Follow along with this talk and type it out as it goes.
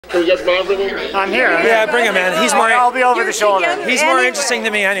Can we get Marvin in? I'm here. Yeah, bring him in. He's more. I'll be over the shoulder. He's more interesting to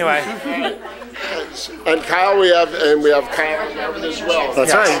me anyway. And Kyle, we have Kyle and Marvin as well.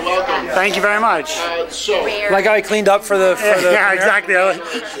 That's right. Welcome. Thank you very much. Like how he cleaned up for the yeah, exactly.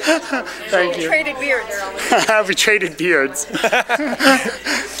 Thank you. Traded beards. We traded beards.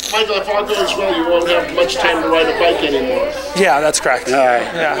 Michael, if all goes well, you won't have much time to ride a bike anymore. Yeah, that's correct. All right.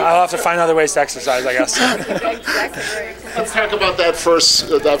 Yeah, I'll have to find other ways to exercise, I guess. Let's talk about that first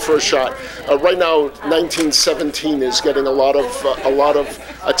shot. Right now, 1917 is getting a lot of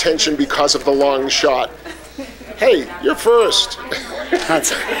attention because of the long shot. Hey, you're first.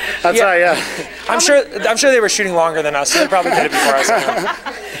 That's right. Yeah. I'm sure they were shooting longer than us, so they probably did it before us.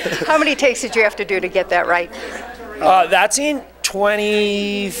 How many takes did you have to do to get that right? That scene,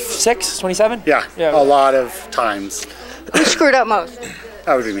 26, 27? Yeah, a lot of times. Who screwed up most?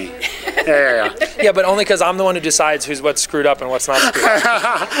 That would be me. Yeah. Yeah, but only because I'm the one who decides what's screwed up and what's not screwed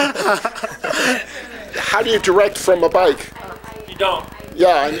up. How do you direct from a bike? You don't.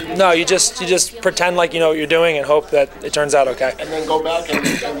 Yeah. No, you just pretend like you know what you're doing and hope that it turns out okay. And then go back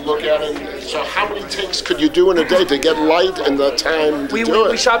and look at it. So how many takes could you do in a day to get light and the time to do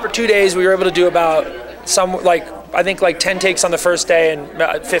it? We shot for 2 days. We were able to do about I think 10 takes on the first day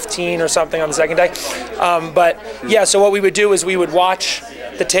and 15 or something on the second day. But yeah, so what we would do is we would watch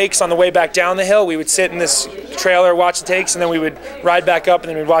the takes on the way back down the hill. We would sit in this trailer, watch the takes, and then we would ride back up, and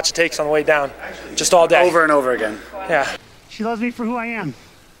then we'd watch the takes on the way down, just all day. Over and over again. Yeah. She loves me for who I am,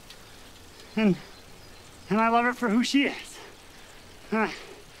 and I love her for who she is. I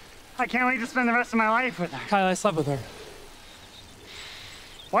can't wait to spend the rest of my life with her. Kyle, I slept with her.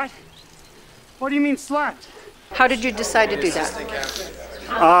 What? What do you mean slept? How did you decide to do that?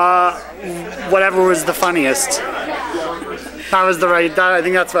 Whatever was the funniest. That was the right. I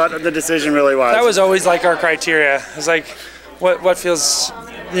think that's what the decision really was. That was always like our criteria. It was like, what feels,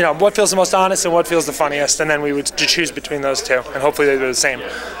 what feels the most honest and what feels the funniest, and then we would choose between those two, and hopefully they were the same.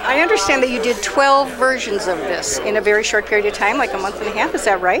 I understand that you did 12 versions of this in a very short period of time, like a month and a half. Is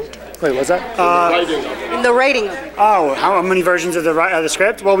that right? Wait, what's that? In the writing of it. Oh, how many versions of the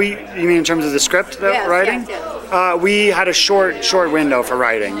script? Well, you mean in terms of the script writing? Yes. We had a short window for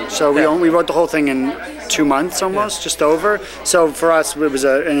writing, so we wrote the whole thing in 2 months almost, just over. So for us, it was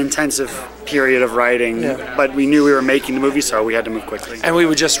an intensive period of writing, but we knew we were making the movie, so we had to move quickly. And we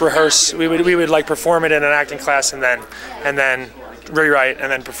would just rehearse. We would like perform it in an acting class, and then rewrite,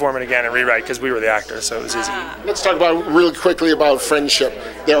 and then perform it again and rewrite, because we were the actors, so it was easy. Let's talk really quickly about friendship.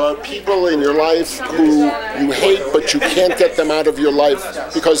 There are people in your life who you hate, but you can't get them out of your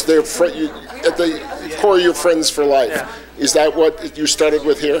life because they're at the core you're friends for life. Yeah. Is that what you started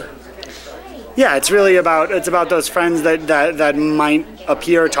with here? Yeah, it's about those friends that might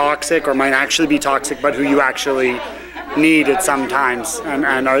appear toxic or might actually be toxic, but who you actually need at some times,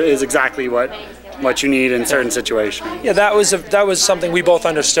 and is exactly what you need in certain situations. Yeah, that was something we both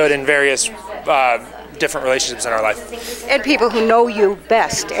understood in various different relationships in our life. And people who know you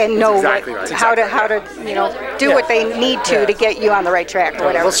best and know exactly right. how to do what they need to get you on the right track or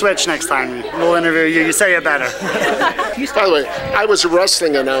whatever. We'll switch next time. We'll interview you. You say it better. By the way, I was a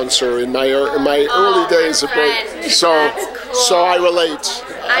wrestling announcer in my early days of so I relate.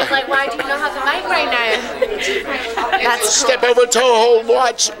 I'm like, why do you not have the mic right now? That's Step over, toe hold,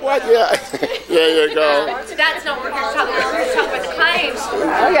 watch. What? Yeah. There you go. So that's not what we're talking about. We're talking about the climbs.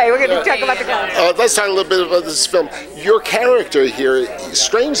 Okay, we're going to talk about the climbs. Let's talk a little bit about this film. Your character here,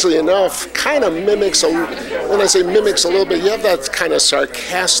 strangely enough, kind of mimics, when I say mimics a little bit, you have that kind of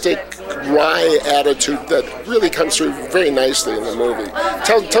sarcastic, wry attitude that really comes through very nicely in the movie.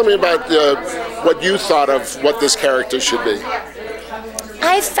 Tell me about what you thought of what this character should be.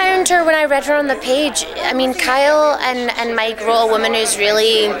 I found her when I read her on the page. I mean, Kyle and Mike wrote a woman who's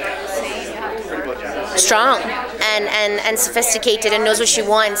really strong and sophisticated and knows what she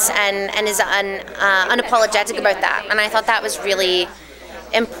wants and is unapologetic about that. And I thought that was really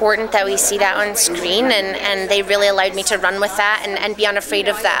important that we see that on screen, and they really allowed me to run with that and be unafraid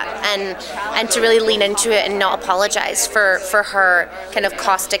of that and to really lean into it and not apologize for her kind of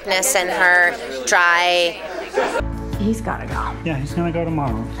causticness and her dry. He's gotta go. Yeah, he's gonna go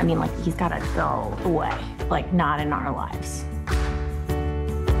tomorrow. I mean, like, he's gotta go away, like, not in our lives.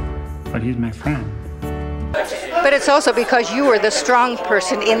 But he's my friend. But it's also because you were the strong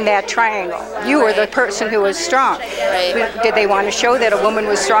person in that triangle. You were the person who was strong. Right. Did they want to show that a woman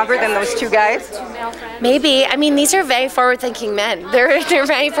was stronger than those two guys? Maybe. I mean, these are very forward-thinking men. They're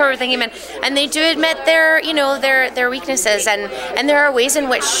very forward-thinking men, and they do admit their weaknesses, and there are ways in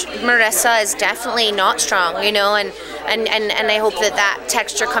which Marissa is definitely not strong, and I hope that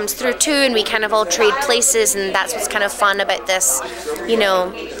texture comes through too, and we kind of all trade places, and that's what's kind of fun about this,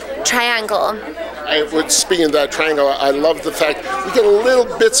 Triangle. Speaking of that triangle, I love the fact we get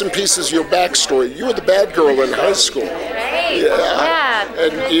little bits and pieces of your backstory. You were the bad girl in high school. Yeah.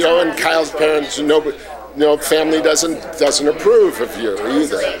 And you know, and Kyle's parents, family doesn't approve of you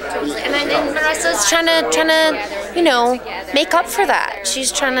either. And I think Marissa's trying to, make up for that.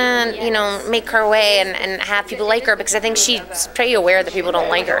 She's trying to, make her way and have people like her, because I think she's pretty aware that people don't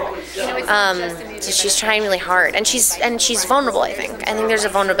like her. So she's trying really hard, and she's vulnerable. I think there's a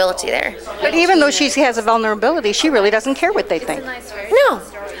vulnerability there. But even though she has a vulnerability, she really doesn't care what they think. No,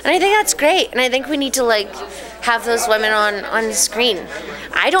 and I think that's great. And I think we need to have those women on screen.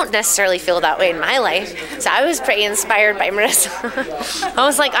 I don't necessarily feel that way in my life, so I was pretty inspired by Marissa. I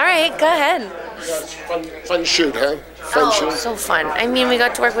was like, all right, go ahead. Fun shoot, huh? Fun shoot. So fun. I mean, we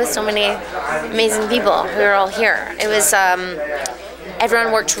got to work with so many amazing people who are all here. It was,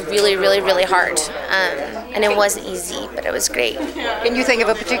 everyone worked really, really, really hard, and it wasn't easy, but it was great. Can you think of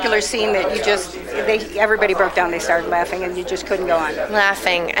a particular scene that everybody broke down, they started laughing, and you just couldn't go on?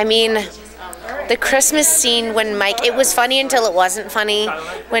 Laughing. I mean, the Christmas scene when Mike, it was funny until it wasn't funny,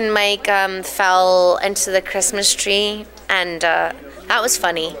 when Mike fell into the Christmas tree, and that was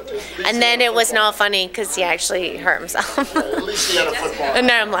funny. And then it was not funny because he actually hurt himself. At least he had a football. And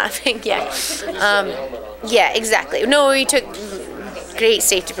now I'm laughing, yeah. Yeah, exactly. No, we took great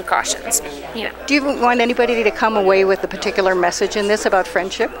safety precautions, Do you want anybody to come away with a particular message in this about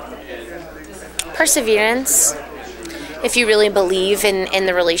friendship? Perseverance. If you really believe in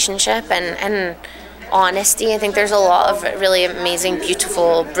the relationship, and honesty. I think there's a lot of really amazing,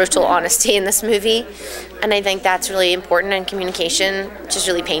 beautiful, brutal honesty in this movie, and I think that's really important in communication, which is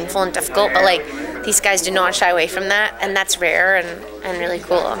really painful and difficult, but these guys do not shy away from that, and that's rare and really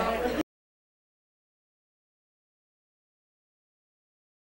cool.